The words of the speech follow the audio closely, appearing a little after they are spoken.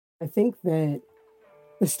I think that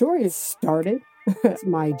the story has started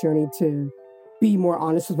my journey to be more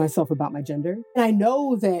honest with myself about my gender. And I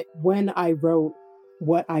know that when I wrote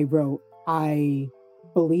what I wrote, I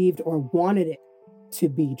believed or wanted it to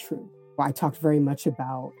be true. I talked very much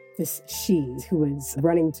about this she who is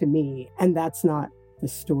running to me, and that's not the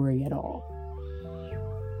story at all.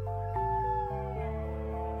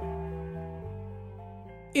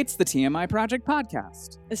 It's the TMI Project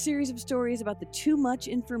Podcast, a series of stories about the too much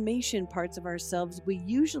information parts of ourselves we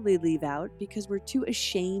usually leave out because we're too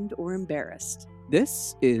ashamed or embarrassed.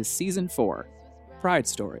 This is Season 4, Pride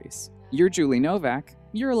Stories. You're Julie Novak,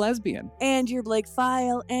 you're a lesbian. And you're Blake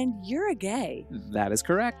File, and you're a gay. That is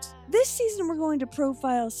correct. This season we're going to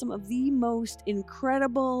profile some of the most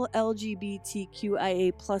incredible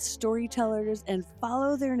LGBTQIA+ storytellers and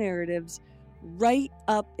follow their narratives right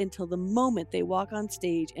up until the moment they walk on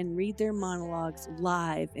stage and read their monologues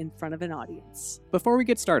live in front of an audience. Before we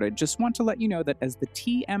get started, just want to let you know that as the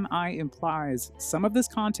TMI implies, some of this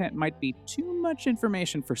content might be too much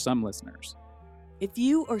information for some listeners. If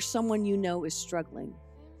you or someone you know is struggling,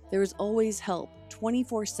 there is always help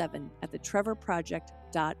 24/7 at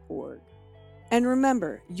thetrevorproject.org. And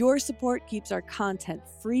remember, your support keeps our content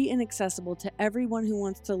free and accessible to everyone who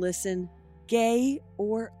wants to listen, gay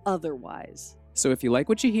or otherwise. So if you like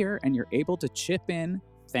what you hear and you're able to chip in,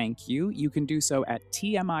 thank you. You can do so at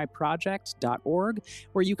tmiproject.org,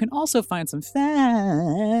 where you can also find some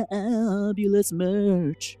fabulous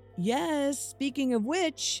merch. Yes, speaking of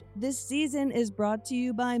which, this season is brought to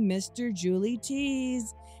you by Mr. Julie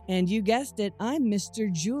Tees. And you guessed it, I'm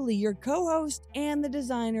Mr. Julie, your co-host and the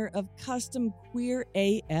designer of custom Queer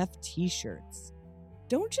AF t-shirts.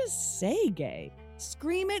 Don't just say gay.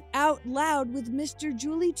 Scream it out loud with Mr.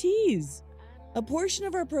 Julie Tees. A portion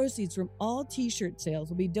of our proceeds from all t-shirt sales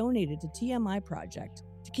will be donated to TMI Project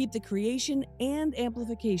to keep the creation and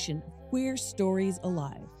amplification of queer stories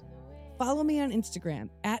alive. Follow me on Instagram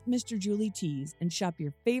at Mr. Julie Tees and shop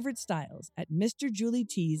your favorite styles at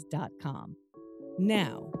MrJulieTees.com.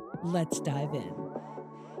 Now, let's dive in.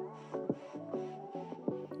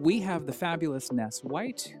 We have the fabulous Ness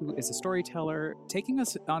White, who is a storyteller, taking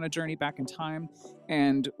us on a journey back in time,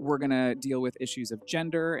 and we're going to deal with issues of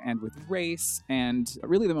gender and with race, and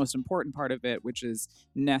really the most important part of it, which is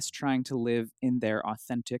Ness trying to live in their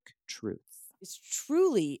authentic truth. It's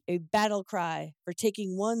truly a battle cry for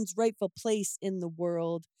taking one's rightful place in the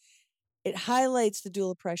world. It highlights the dual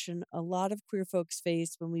oppression a lot of queer folks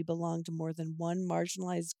face when we belong to more than one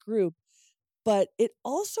marginalized group. But it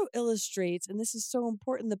also illustrates, and this is so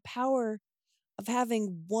important, the power of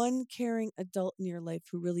having one caring adult in your life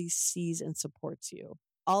who really sees and supports you.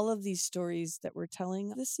 All of these stories that we're telling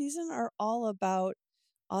this season are all about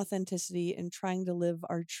authenticity and trying to live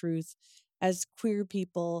our truth as queer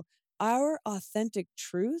people. Our authentic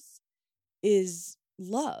truth is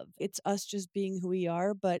love. It's us just being who we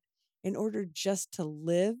are, but in order just to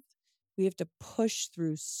live, we have to push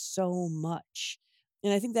through so much.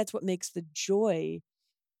 And I think that's what makes the joy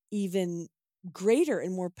even greater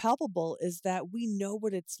and more palpable, is that we know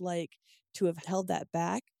what it's like to have held that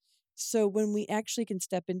back. So when we actually can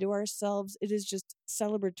step into ourselves, it is just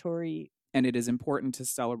celebratory. And it is important to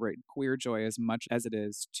celebrate queer joy as much as it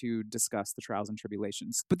is to discuss the trials and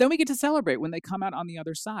tribulations. But then we get to celebrate when they come out on the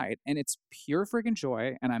other side, and it's pure friggin'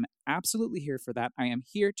 joy, and I'm absolutely here for that. I am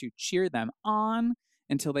here to cheer them on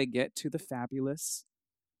until they get to the fabulous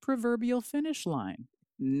proverbial finish line.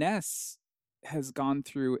 Ness has gone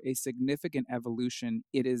through a significant evolution.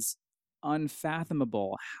 It is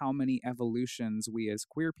unfathomable how many evolutions we as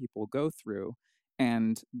queer people go through,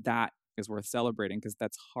 and that is worth celebrating because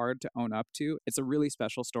that's hard to own up to. It's a really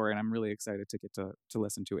special story, and I'm really excited to get to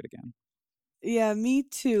listen to it again. Yeah, me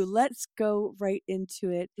too. Let's go right into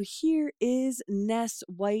it. Here is Ness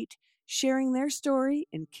White sharing their story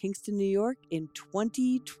in Kingston, New York in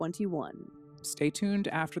 2021. Stay tuned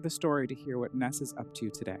after the story to hear what Ness is up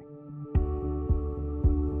to today.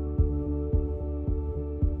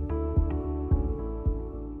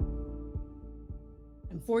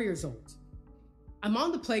 I'm 4 years old. I'm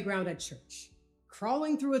on the playground at church,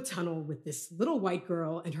 crawling through a tunnel with this little white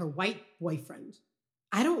girl and her white boyfriend.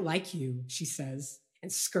 I don't like you, she says,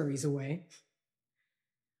 and scurries away.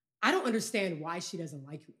 I don't understand why she doesn't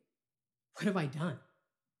like me. What have I done?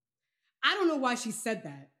 I don't know why she said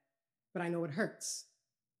that, but I know it hurts.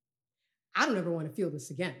 I don't ever want to feel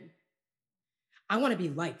this again. I want to be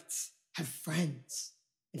liked, have friends,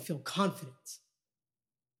 and feel confident.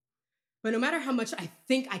 But no matter how much I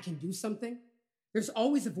think I can do something, there's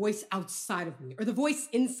always a voice outside of me, or the voice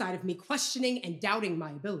inside of me questioning and doubting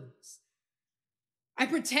my abilities. I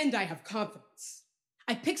pretend I have confidence.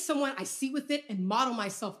 I pick someone I see with it and model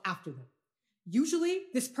myself after them. Usually,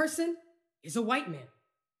 this person is a white man.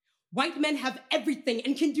 White men have everything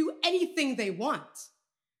and can do anything they want.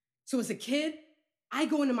 So as a kid, I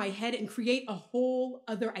go into my head and create a whole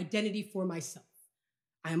other identity for myself.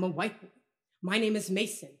 I am a white boy. My name is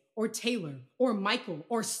Mason or Taylor or Michael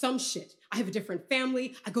or some shit. I have a different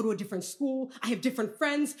family. I go to a different school. I have different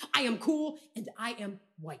friends. I am cool and I am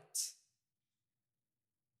white.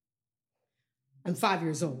 I'm 5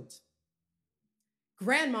 years old.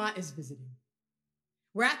 Grandma is visiting.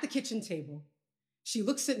 We're at the kitchen table. She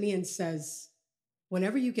looks at me and says,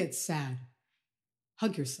 "Whenever you get sad,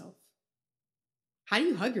 hug yourself." "How do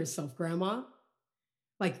you hug yourself, Grandma?"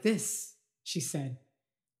 "Like this," she said,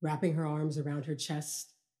 wrapping her arms around her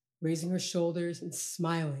chest, raising her shoulders and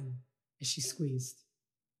smiling as she squeezed.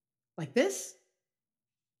 "Like this?"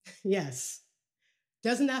 "Yes.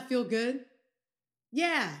 Doesn't that feel good?"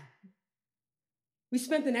 "Yeah." We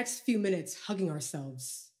spent the next few minutes hugging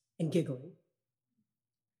ourselves and giggling.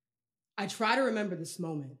 I try to remember this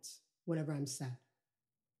moment whenever I'm sad.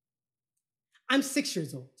 I'm 6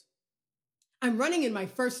 years old. I'm running in my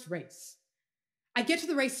first race. I get to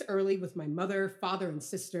the race early with my mother, father, and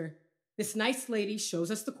sister. This nice lady shows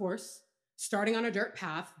us the course, starting on a dirt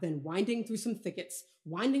path, then winding through some thickets,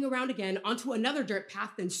 winding around again onto another dirt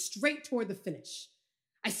path, then straight toward the finish.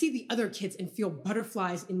 I see the other kids and feel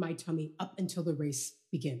butterflies in my tummy up until the race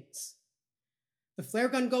begins. The flare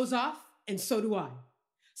gun goes off, and so do I.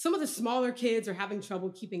 Some of the smaller kids are having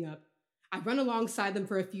trouble keeping up. I run alongside them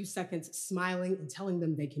for a few seconds, smiling and telling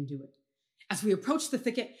them they can do it. As we approach the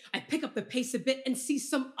thicket, I pick up the pace a bit and see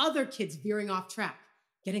some other kids veering off track,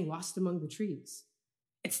 getting lost among the trees.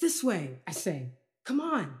 "It's this way," I say. "Come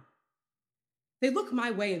on." They look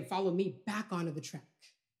my way and follow me back onto the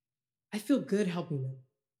track. I feel good helping them.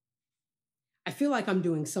 I feel like I'm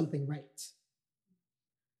doing something right.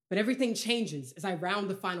 But everything changes as I round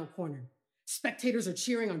the final corner. Spectators are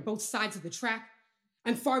cheering on both sides of the track.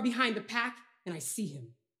 I'm far behind the pack, and I see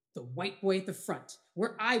him, the white boy at the front,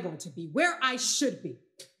 where I want to be, where I should be.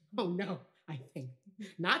 Oh no, I think.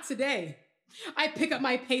 Not today. I pick up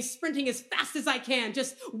my pace, sprinting as fast as I can,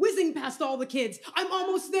 just whizzing past all the kids. I'm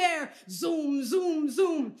almost there. Zoom, zoom,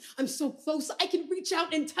 zoom. I'm so close, I can reach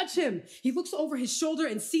out and touch him. He looks over his shoulder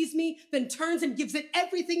and sees me, then turns and gives it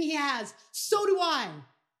everything he has. So do I.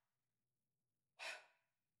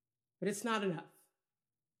 But it's not enough.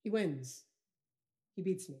 He wins. He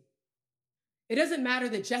beats me. It doesn't matter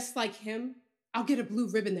that just like him, I'll get a blue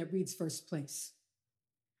ribbon that reads first place.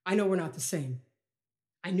 I know we're not the same.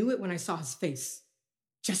 I knew it when I saw his face,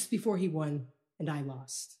 just before he won and I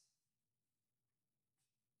lost.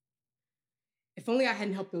 If only I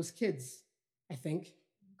hadn't helped those kids, I think,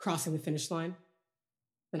 crossing the finish line,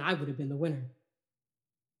 then I would have been the winner.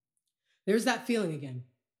 There's that feeling again,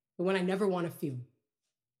 the one I never want to feel.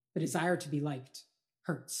 The desire to be liked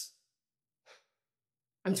hurts.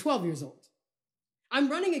 I'm 12 years old.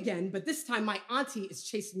 I'm running again, but this time my auntie is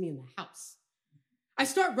chasing me in the house. I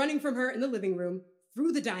start running from her in the living room,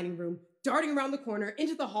 through the dining room, darting around the corner,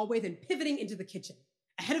 into the hallway, then pivoting into the kitchen.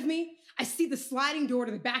 Ahead of me, I see the sliding door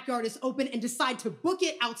to the backyard is open and decide to book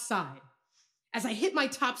it outside. As I hit my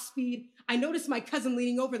top speed, I notice my cousin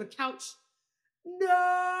leaning over the couch.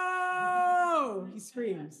 "No!" he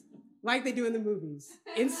screams, like they do in the movies,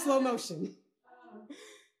 in slow motion.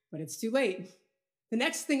 But it's too late. The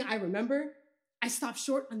next thing I remember, I stop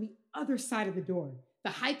short on the other side of the door. The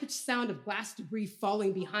high-pitched sound of glass debris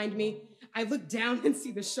falling behind me. I look down and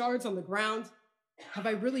see the shards on the ground. Have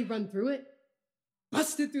I really run through it?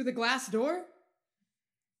 Busted through the glass door?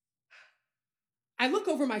 I look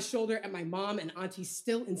over my shoulder at my mom and auntie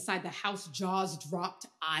still inside the house, jaws dropped,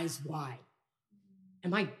 eyes wide.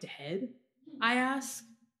 Am I dead? I ask.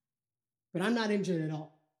 But I'm not injured at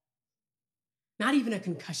all. Not even a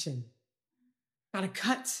concussion. Not a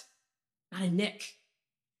cut. Not a nick.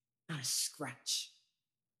 Not a scratch.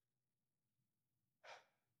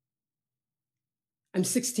 I'm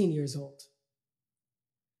 16 years old.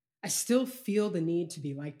 I still feel the need to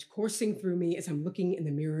be liked coursing through me as I'm looking in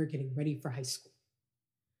the mirror getting ready for high school.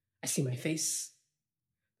 I see my face,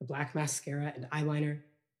 the black mascara and eyeliner,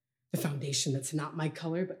 the foundation that's not my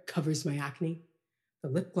color but covers my acne, the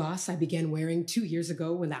lip gloss I began wearing 2 years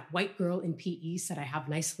ago when that white girl in PE said I have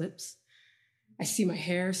nice lips. I see my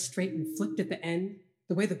hair straight and flipped at the end,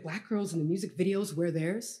 the way the black girls in the music videos wear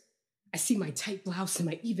theirs. I see my tight blouse and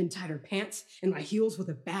my even tighter pants and my heels with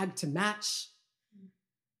a bag to match.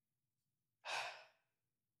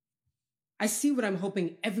 I see what I'm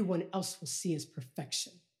hoping everyone else will see as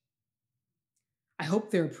perfection. I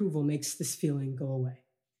hope their approval makes this feeling go away.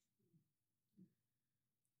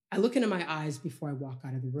 I look into my eyes before I walk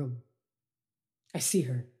out of the room. I see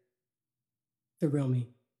her, the real me.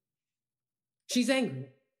 She's angry.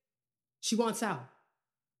 She wants out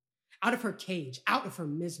of her cage, out of her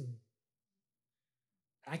misery.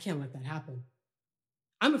 But I can't let that happen.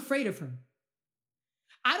 I'm afraid of her.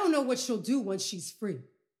 I don't know what she'll do once she's free.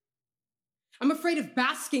 I'm afraid of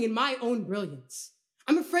basking in my own brilliance.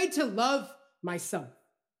 I'm afraid to love myself.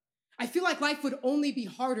 I feel like life would only be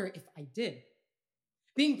harder if I did.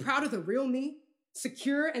 Being proud of the real me,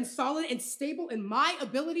 secure and solid and stable in my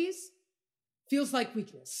abilities, feels like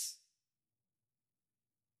weakness.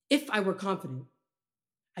 If I were confident,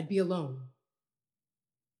 I'd be alone.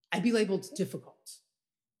 I'd be labeled difficult.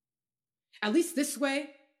 At least this way,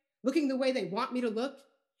 looking the way they want me to look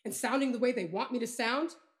and sounding the way they want me to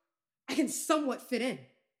sound, I can somewhat fit in.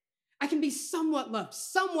 I can be somewhat loved,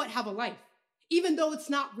 somewhat have a life, even though it's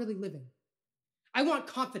not really living. I want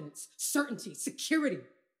confidence, certainty, security.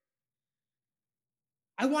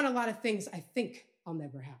 I want a lot of things I think I'll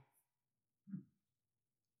never have.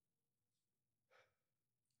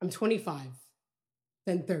 I'm 25,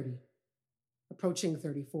 then 30, approaching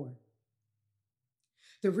 34.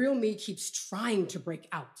 The real me keeps trying to break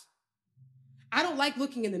out. I don't like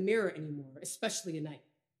looking in the mirror anymore, especially at night.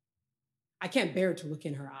 I can't bear to look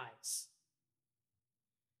in her eyes.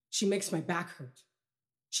 She makes my back hurt.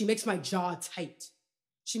 She makes my jaw tight.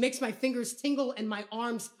 She makes my fingers tingle and my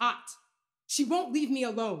arms hot. She won't leave me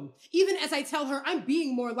alone, even as I tell her I'm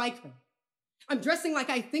being more like her. I'm dressing like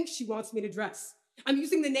I think she wants me to dress. I'm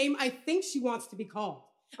using the name I think she wants to be called.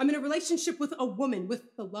 I'm in a relationship with a woman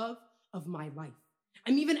with the love of my life.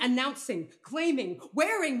 I'm even announcing, claiming,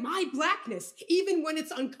 wearing my blackness, even when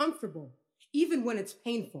it's uncomfortable, even when it's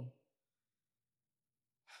painful.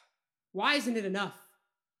 Why isn't it enough?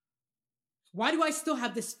 Why do I still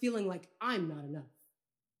have this feeling like I'm not enough?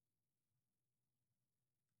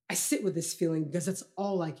 I sit with this feeling because that's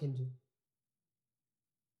all I can do.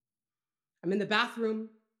 I'm in the bathroom,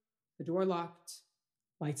 the door locked,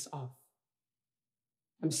 lights off.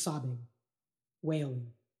 I'm sobbing, wailing.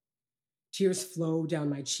 Tears flow down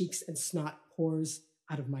my cheeks and snot pours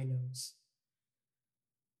out of my nose.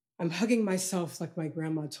 I'm hugging myself like my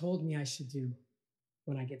grandma told me I should do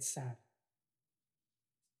when I get sad.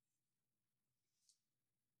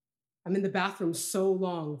 I'm in the bathroom so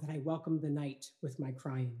long that I welcome the night with my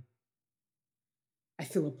crying. I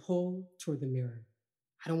feel a pull toward the mirror.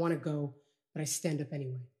 I don't want to go, but I stand up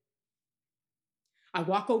anyway. I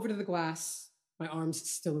walk over to the glass, my arms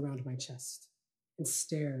still around my chest, and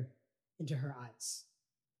stare into her eyes.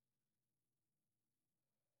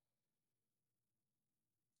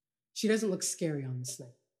 She doesn't look scary on this night.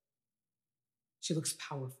 She looks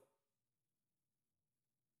powerful.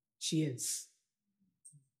 She is.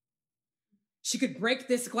 She could break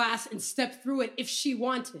this glass and step through it if she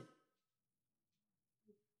wanted.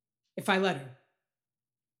 If I let her.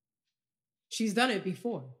 She's done it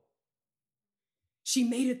before. She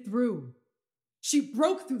made it through. She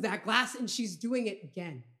broke through that glass and she's doing it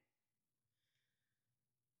again.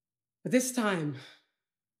 But this time,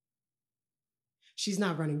 she's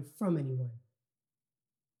not running from anyone.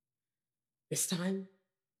 This time,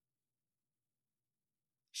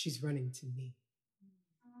 she's running to me.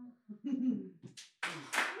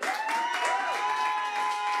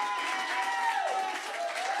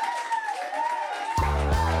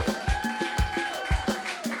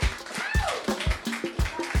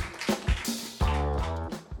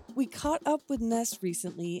 We caught up with Ness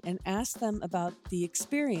recently and asked them about the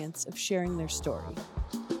experience of sharing their story.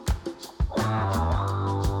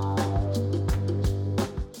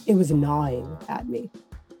 It was gnawing at me,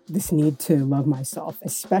 this need to love myself,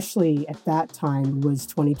 especially at that time was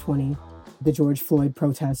 2020. The George Floyd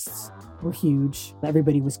protests were huge.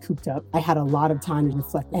 Everybody was cooped up. I had a lot of time to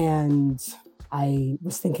reflect, and I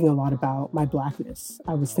was thinking a lot about my Blackness.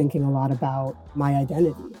 I was thinking a lot about my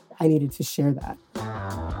identity. I needed to share that.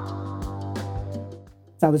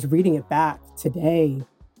 So I was reading it back today,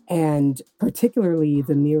 and particularly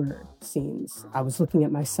the mirror scenes. I was looking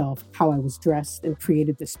at myself, how I was dressed, and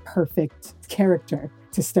created this perfect character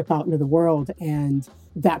to step out into the world. And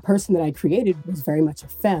that person that I created was very much a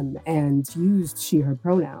femme and used she, her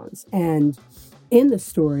pronouns. And in the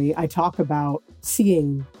story, I talk about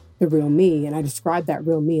seeing the real me, and I describe that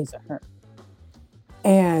real me as a her.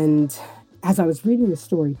 And as I was reading the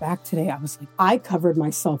story back today, I was like, I covered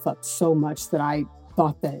myself up so much that I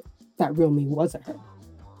thought that that real me was a her.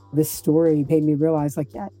 This story made me realize,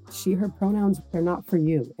 like, yeah, she, her pronouns, they're not for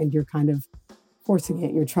you. And you're kind of forcing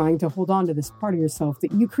it. You're trying to hold on to this part of yourself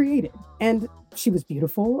that you created. And she was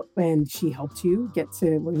beautiful and she helped you get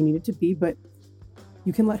to where you needed to be, but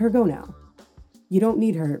you can let her go now. you don't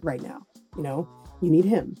need her right now. You know, you need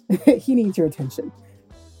him. He needs your attention.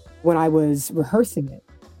 When I was rehearsing it,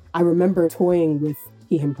 I remember toying with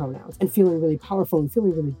he, him pronouns and feeling really powerful and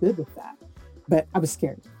feeling really good with that. But I was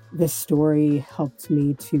scared. This story helped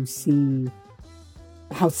me to see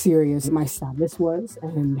how serious my sadness was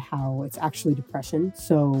and how it's actually depression.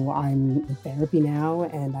 So I'm in therapy now,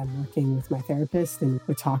 and I'm working with my therapist, and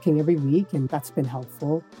we're talking every week, and that's been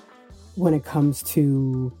helpful. When it comes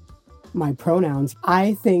to my pronouns,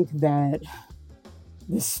 I think that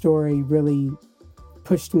this story really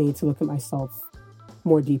pushed me to look at myself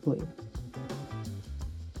more deeply.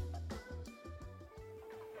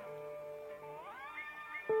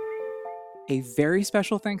 A very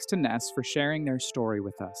special thanks to Ness for sharing their story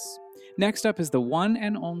with us. Next up is the one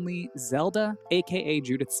and only Zelda, aka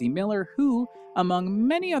Judith C. Miller, who, among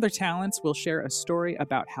many other talents, will share a story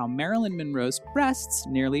about how Marilyn Monroe's breasts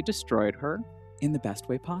nearly destroyed her in the best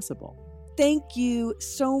way possible. Thank you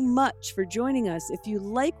so much for joining us. If you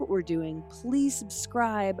like what we're doing, please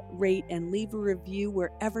subscribe, rate, and leave a review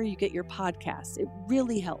wherever you get your podcasts. It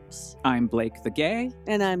really helps. I'm Blake the Gay.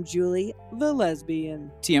 And I'm Julie the Lesbian.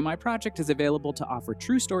 TMI Project is available to offer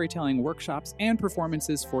true storytelling workshops and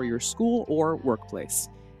performances for your school or workplace.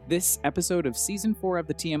 This episode of Season 4 of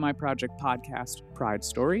the TMI Project podcast, Pride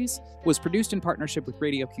Stories, was produced in partnership with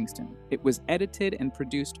Radio Kingston. It was edited and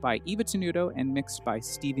produced by Eva Tenuto and mixed by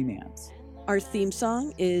Stevie Manns. Our theme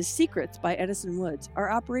song is Secrets by Edison Woods.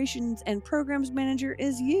 Our operations and programs manager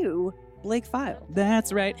is you, Blake File.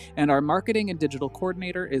 That's right. And our marketing and digital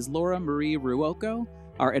coordinator is Laura Marie Ruocco.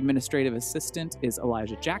 Our administrative assistant is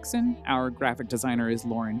Elijah Jackson. Our graphic designer is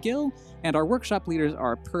Lauren Gill. And our workshop leaders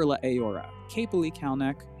are Perla Aora, Kapalee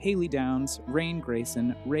Kalneck, Haley Downs, Rain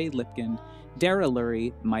Grayson, Ray Lipkind, Dara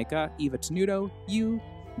Lurie, Micah, Eva Tenuto, you,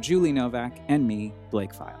 Julie Novak, and me,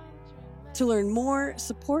 Blake File. To learn more,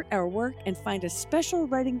 support our work, and find a special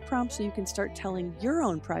writing prompt so you can start telling your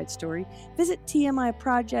own Pride story, visit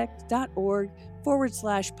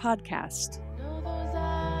tmiproject.org/podcast.